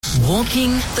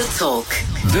Walking the talk.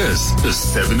 This is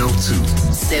 702.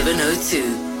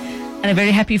 702. And a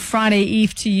very happy Friday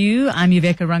Eve to you. I'm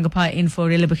Yuveka Rangappa in for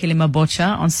Relebukile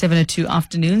Mabocha on 702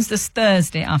 afternoons, this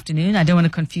Thursday afternoon. I don't want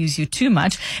to confuse you too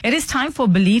much. It is time for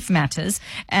Belief Matters.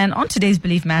 And on today's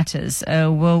Belief Matters,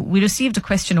 we received a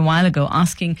question a while ago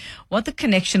asking what the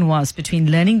connection was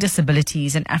between learning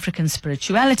disabilities and African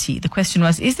spirituality. The question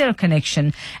was, is there a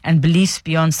connection and beliefs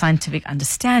beyond scientific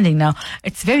understanding? Now,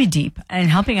 it's very deep,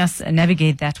 and helping us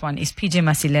navigate that one is PJ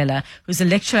Masilela, who's a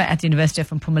lecturer at the University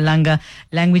of Mpumalanga,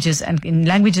 in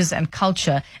languages and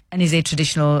culture, and is a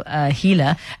traditional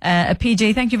healer.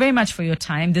 PJ, thank you very much for your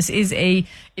time. This is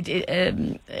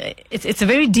it's a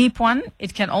very deep one.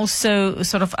 It can also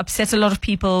sort of upset a lot of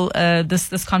people,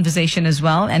 this conversation as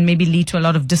well, and maybe lead to a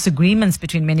lot of disagreements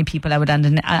between many people, I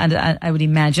would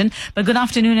imagine. But good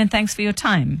afternoon, and thanks for your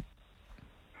time.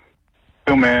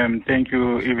 Thank you, ma'am. Thank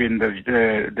you, even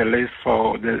the list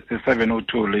for the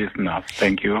 702 listeners.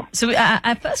 Thank you. So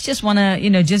I first just want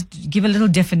to, just give a little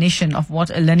definition of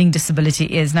what a learning disability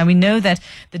is. Now, we know that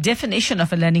the definition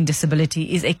of a learning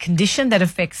disability is a condition that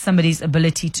affects somebody's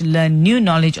ability to learn new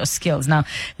knowledge or skills. Now,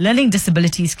 learning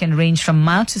disabilities can range from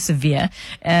mild to severe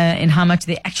in how much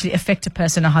they actually affect a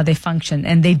person or how they function.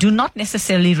 And they do not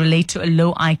necessarily relate to a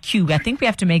low IQ. I think we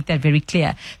have to make that very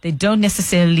clear. They don't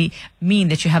necessarily mean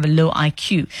that you have a low IQ.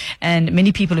 And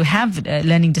many people who have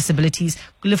learning disabilities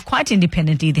live quite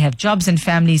independently. They have jobs and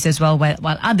families as well,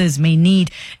 while others may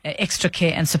need extra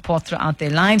care and support throughout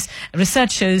their lives.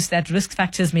 Research shows that risk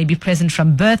factors may be present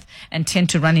from birth and tend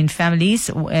to run in families.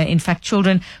 In fact,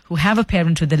 children who have a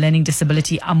parent with a learning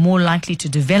disability are more likely to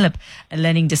develop a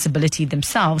learning disability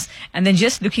themselves. And then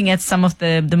just looking at some of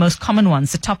the most common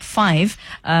ones, the top 5,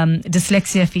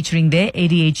 dyslexia featuring there,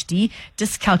 ADHD,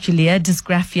 dyscalculia,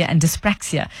 dysgraphia, and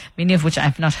dyspraxia, many of which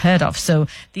I've not heard of. So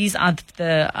these are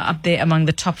up there among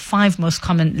the top 5 most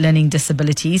common learning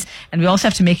disabilities. And we also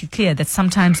have to make it clear that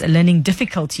sometimes a learning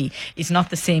difficulty is not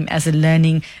the same as a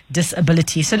learning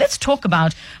disability. So let's talk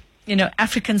about,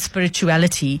 African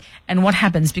spirituality and what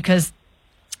happens, because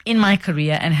in my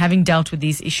career and having dealt with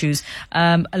these issues,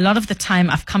 a lot of the time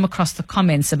I've come across the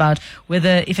comments about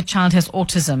whether if a child has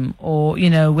autism or,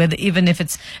 whether even if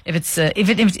it's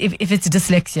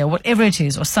dyslexia, whatever it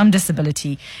is, or some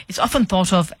disability, it's often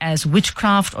thought of as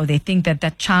witchcraft, or they think that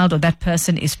that child or that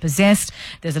person is possessed.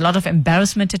 There's a lot of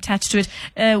embarrassment attached to it.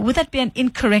 Would that be an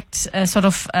incorrect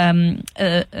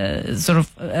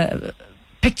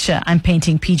picture I'm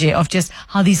painting, PJ, of just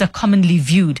how these are commonly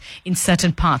viewed in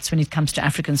certain parts when it comes to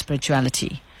African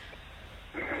spirituality?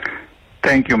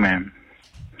 Thank you, ma'am.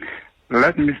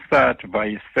 Let me start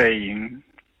by saying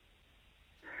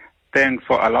thanks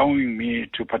for allowing me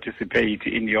to participate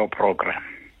in your program.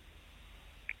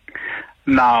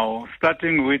 Now,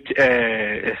 starting with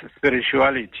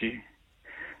spirituality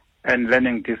and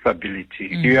learning disability,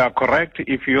 you are correct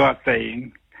if you are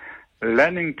saying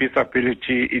learning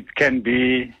disability, it can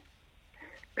be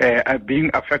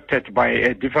being affected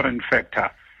by different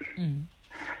factors.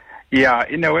 Yeah,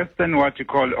 in a Western, what you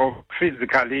call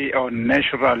physically or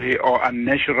naturally or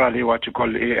unnaturally, what you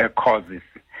call causes.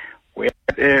 We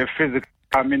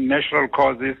have natural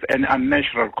causes and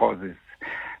unnatural causes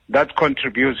that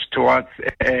contributes towards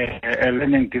a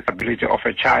learning disability of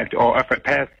a child or of a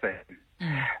person.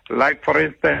 Like, for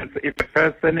instance, if a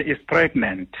person is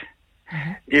pregnant,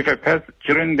 if a person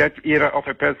during that era of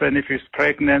a person, if he's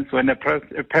pregnant, when a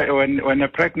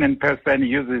pregnant person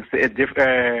uses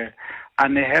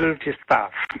unhealthy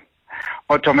stuff,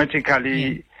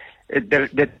 automatically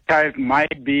the child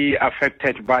might be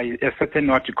affected by a certain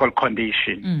what you call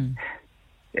condition.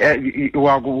 We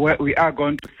are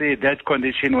going to see that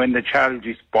condition when the child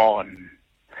is born,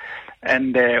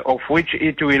 and of which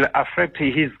it will affect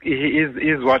his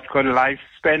what called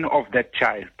lifespan of that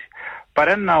child. But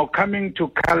then now coming to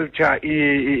culture,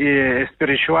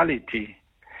 spirituality,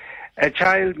 a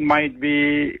child might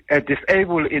be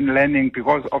disabled in learning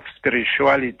because of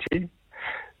spirituality,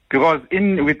 because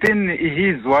within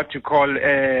his what you call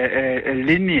a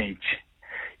lineage,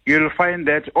 you'll find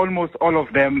that almost all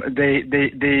of them they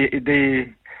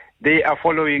are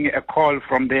following a call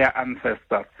from their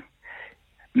ancestors.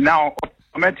 Now,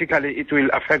 automatically, it will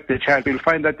affect the child. You'll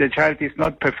find that the child is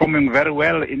not performing very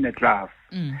well in the class.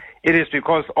 It is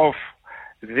because of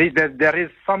that there is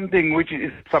something which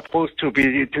is supposed to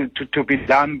be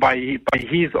done by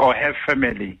his or her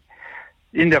family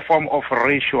in the form of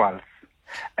rituals.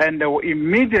 And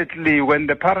immediately when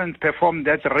the parents performed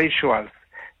that rituals,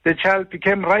 the child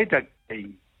became right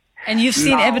again. And you've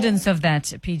seen evidence of that,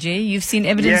 PJ. You've seen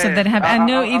evidence of that happen. I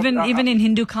know even in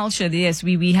Hindu culture, yes,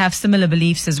 we have similar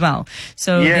beliefs as well.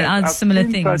 So there are similar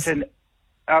things.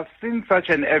 I've seen such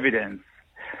an evidence.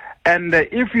 And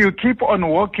if you keep on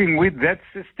working with that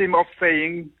system of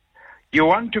saying you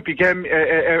want to become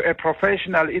a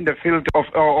professional in the field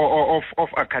of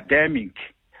academic,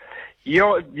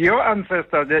 your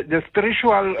ancestor, the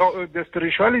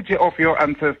spirituality of your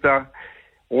ancestor,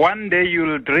 one day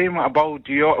you'll dream about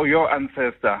your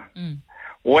ancestor,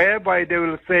 whereby they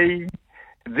will say,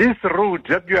 this route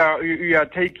that you are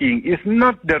taking is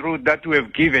not the route that we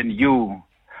have given you.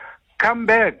 Come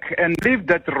back and leave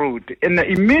that route. And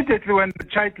immediately when the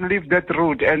child left that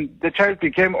route and the child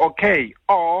became okay,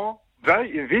 or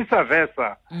vice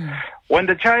versa, when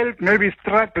the child may be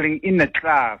struggling in a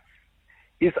class,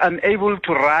 is unable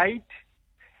to write,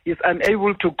 is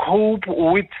unable to cope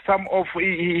with some of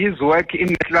his work in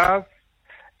the class,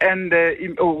 and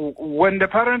when the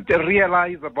parent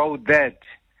realize about that,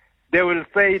 they will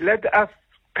say, let us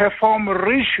perform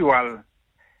ritual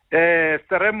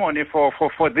ceremony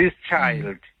for this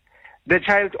child. The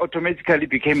child automatically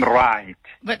became right.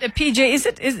 But PJ,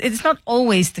 it's not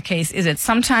always the case, is it?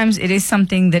 Sometimes it is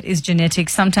something that is genetic.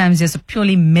 Sometimes there's a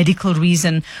purely medical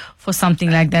reason for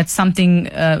something like that. Something,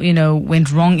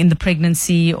 went wrong in the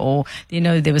pregnancy, or,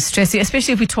 there was stress,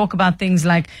 especially if we talk about things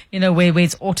like, where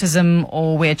it's autism,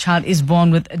 or where a child is born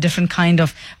with a different kind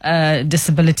of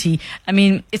disability. I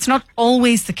mean, it's not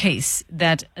always the case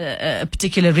that a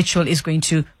particular ritual is going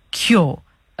to cure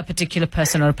a particular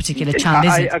person or a particular child,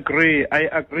 is it? I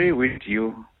agree with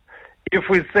you. If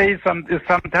we say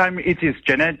sometimes it is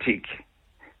genetic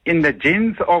in the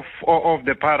genes of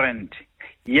the parent,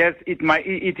 yes,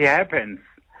 it happens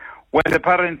when the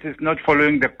parent is not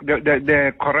following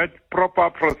the correct,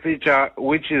 proper procedure,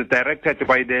 which is directed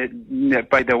by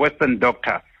the Western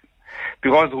doctors,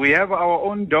 because we have our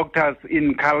own doctors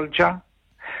in culture,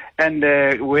 and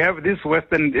we have these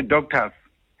Western doctors.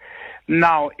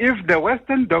 Now, if the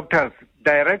Western doctors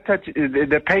directed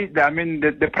the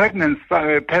pregnant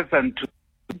person to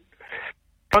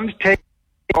don't take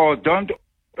or don't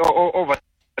over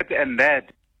and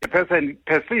that, the person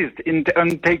persists in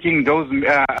taking those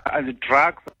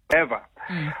drugs, whatever,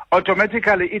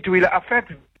 automatically it will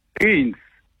affect genes.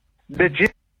 The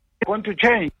genes want to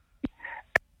change.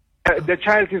 The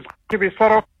child is going to be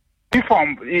sort of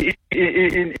deformed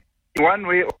in one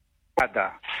way or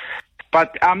other.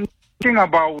 But I'm talking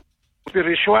about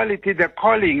spirituality, the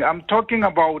calling. I'm talking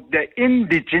about the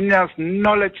indigenous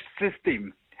knowledge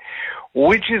system,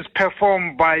 which is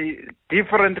performed by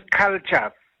different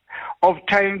cultures of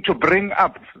trying to bring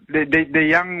up the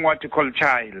young, what you call,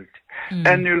 child.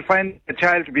 And you'll find the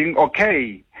child being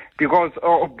okay because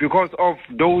of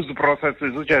those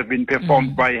processes which have been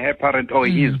performed by her parent or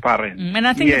his parent. And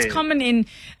I think it's common in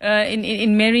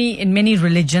many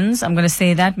religions. I'm going to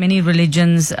say that many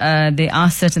religions, there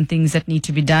are certain things that need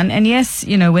to be done. And yes,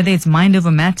 whether it's mind over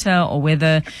matter or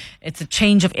whether it's a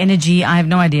change of energy, I have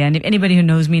no idea. And if anybody who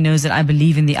knows me knows that I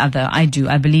believe in the other. I do.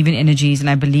 I believe in energies, and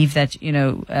I believe that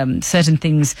certain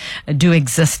things do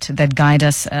exist that guide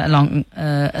us along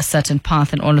a certain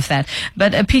path and all of that.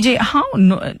 But PJ, how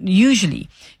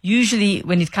usually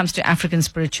when it comes to African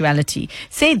spirituality,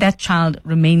 say that child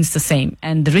remains the same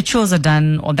and the rituals are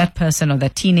done, or that person or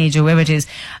that teenager, whoever it is,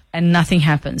 and nothing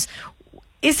happens.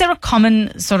 Is there a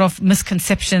common sort of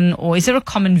misconception, or is there a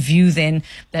common view then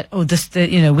that,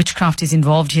 witchcraft is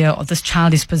involved here, or this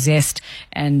child is possessed,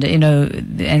 and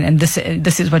and this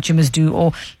is what you must do?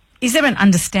 Or is there an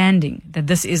understanding that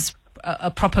this is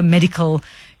a proper medical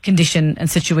condition and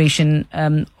situation,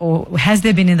 or has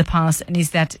there been in the past, and is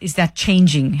that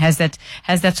changing? Has that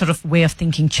sort of way of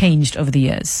thinking changed over the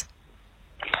years?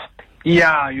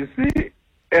 Yeah, you see,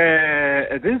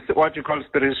 this what you call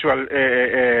spiritual,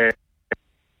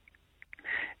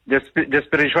 the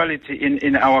spirituality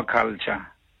in our culture,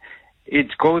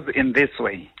 it goes in this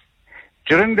way.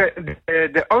 During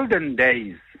the olden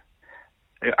days,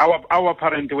 our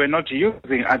parents were not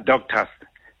using doctors.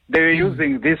 They were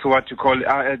using this what you call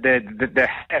the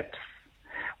herbs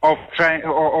of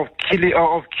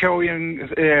curing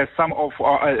some of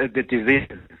the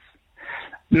diseases.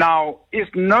 Now,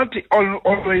 it's not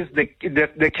always the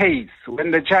case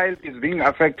when the child is being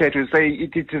affected to say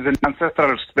it is an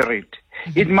ancestral spirit.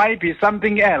 It might be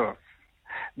something else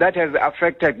that has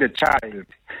affected the child,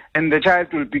 and the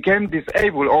child will become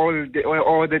disabled, or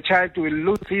the child will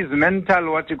lose his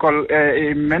mental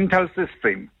mental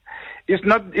system. It's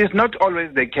not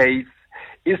always the case.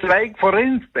 It's like, for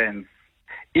instance,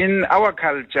 in our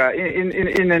culture,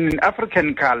 in an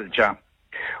African culture,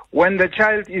 when the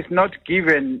child is not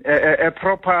given a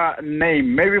proper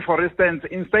name, maybe for instance,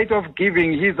 instead of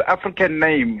giving his African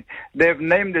name, they've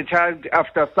named the child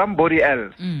after somebody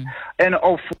else, and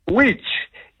of which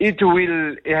it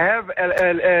will have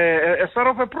a sort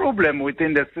of a problem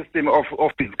within the system of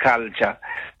his culture.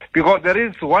 Because there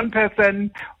is one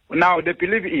person, now the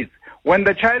belief is, when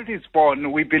the child is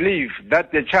born, we believe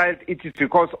that the child, it is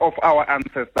because of our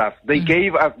ancestors. They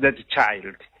gave us that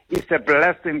child. It's a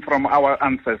blessing from our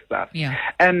ancestors. Yeah.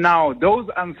 And now those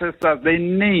ancestors, they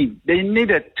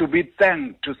needed to be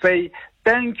thanked, to say,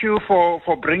 thank you for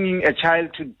bringing a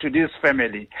child to this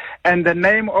family. And the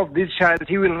name of this child,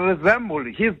 he will resemble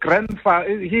his grandfather,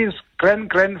 his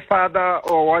grandfather,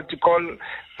 or what you call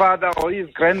father, or his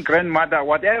grandmother,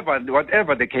 whatever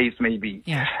the case may be.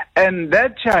 Yeah. And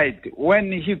that child,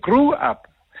 when he grew up,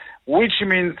 which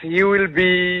means he will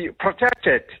be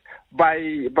protected by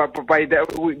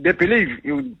the belief.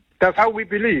 That's how we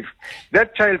believe.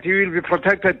 That child, he will be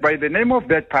protected by the name of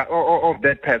that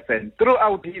person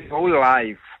throughout his whole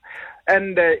life.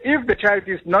 And if the child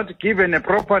is not given a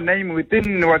proper name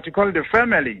within what you call the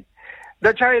family,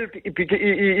 the child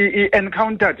he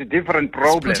encountered different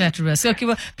problems. Put at risk. Okay,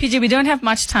 well, PJ, we don't have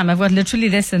much time. I've got literally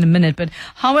less than a minute. But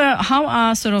how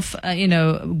are sort of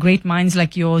great minds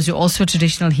like yours? You're also a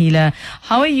traditional healer.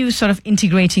 How are you sort of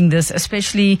integrating this,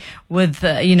 especially with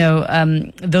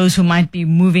those who might be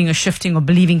moving or shifting or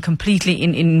believing completely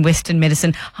in Western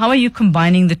medicine? How are you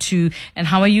combining the two, and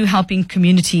how are you helping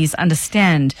communities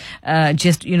understand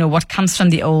what comes from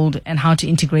the old and how to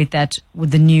integrate that with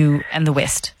the new and the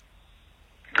West?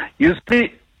 You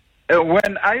see,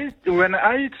 when I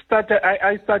start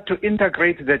to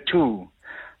integrate the two.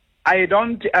 I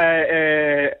don't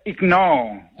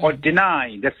ignore or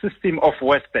deny the system of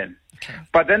Western,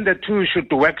 but then the two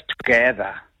should work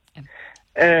together.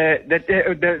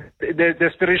 The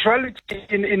spirituality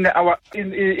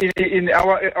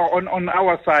on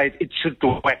our side, it should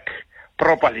work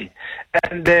properly,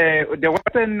 and the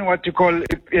Western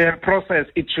process,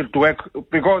 it should work,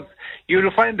 because you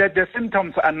will find that the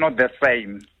symptoms are not the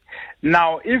same.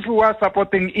 Now, if we are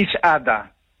supporting each other,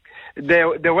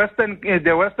 the Western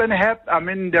herb,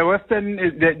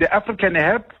 the African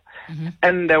herb,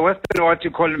 and the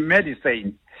Western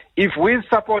medicine. If we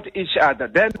support each other,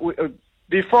 then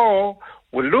before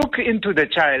we look into the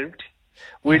child,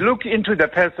 we look into the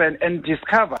person and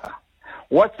discover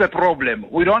what's the problem.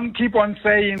 We don't keep on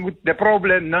saying with the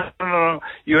problem, no,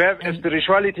 you have a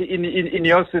spirituality in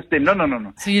your system.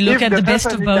 No. So you look at the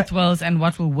best of both worlds and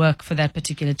what will work for that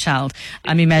particular child.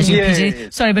 I'm imagining,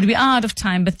 PJ. Sorry, but we are out of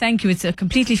time, but thank you. It's a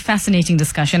completely fascinating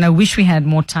discussion. I wish we had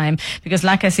more time, because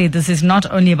like I say, this is not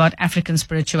only about African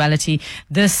spirituality.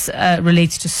 This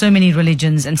relates to so many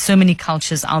religions and so many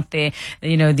cultures out there,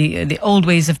 the old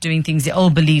ways of doing things, the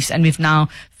old beliefs, and we've now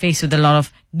faced with a lot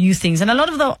of new things, and a lot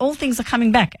of the old things are coming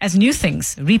back as new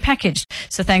things, repackaged.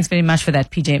 So thanks very much for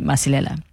that, PJ Masilela.